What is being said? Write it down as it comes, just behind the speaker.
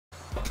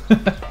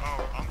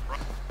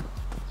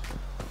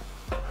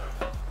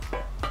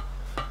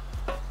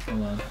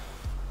Hold on.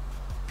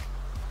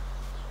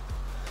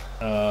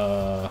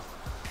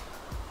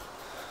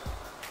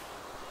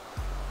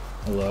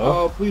 Hello?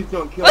 Oh, please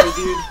don't kill me,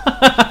 dude.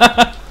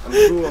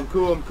 I'm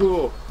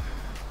cool.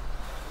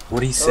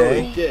 What'd he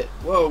say? Holy shit.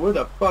 Whoa, where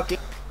the fuck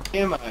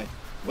am I?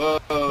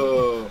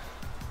 Whoa.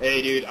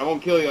 Hey, dude, I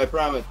won't kill you, I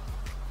promise.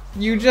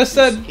 You just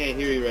I said... can't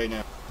hear you right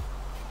now.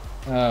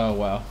 Oh,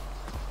 wow.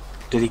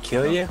 Did he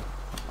kill you?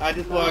 I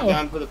just logged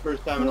on for the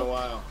first time in a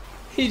while.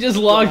 He just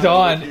logged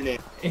What's your on. name?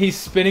 He's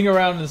spinning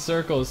around in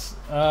circles.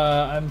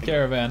 I'm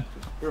Caravan.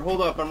 Here,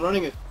 hold up, I'm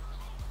running a...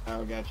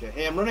 Oh, gotcha.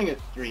 Hey, I'm running a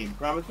stream.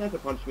 Promise not to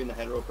punch me in the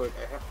head real quick.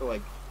 I have to,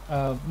 like...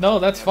 No,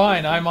 that's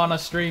fine. I'm on a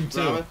stream,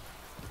 too. Promise?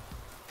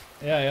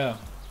 Yeah.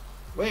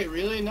 Wait,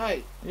 really?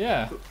 Nice.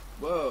 Yeah.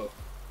 Whoa.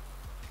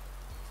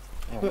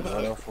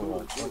 Oh,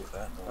 Cool.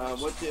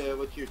 What's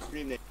your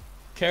stream name?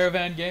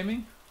 Caravan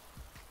Gaming?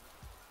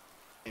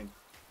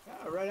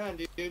 Ah, right on,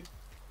 dude.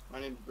 My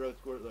name's Bro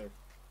Squirtler.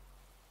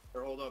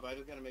 Or hold up, I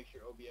just gotta make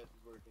sure OBS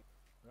is working.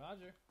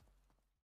 Roger.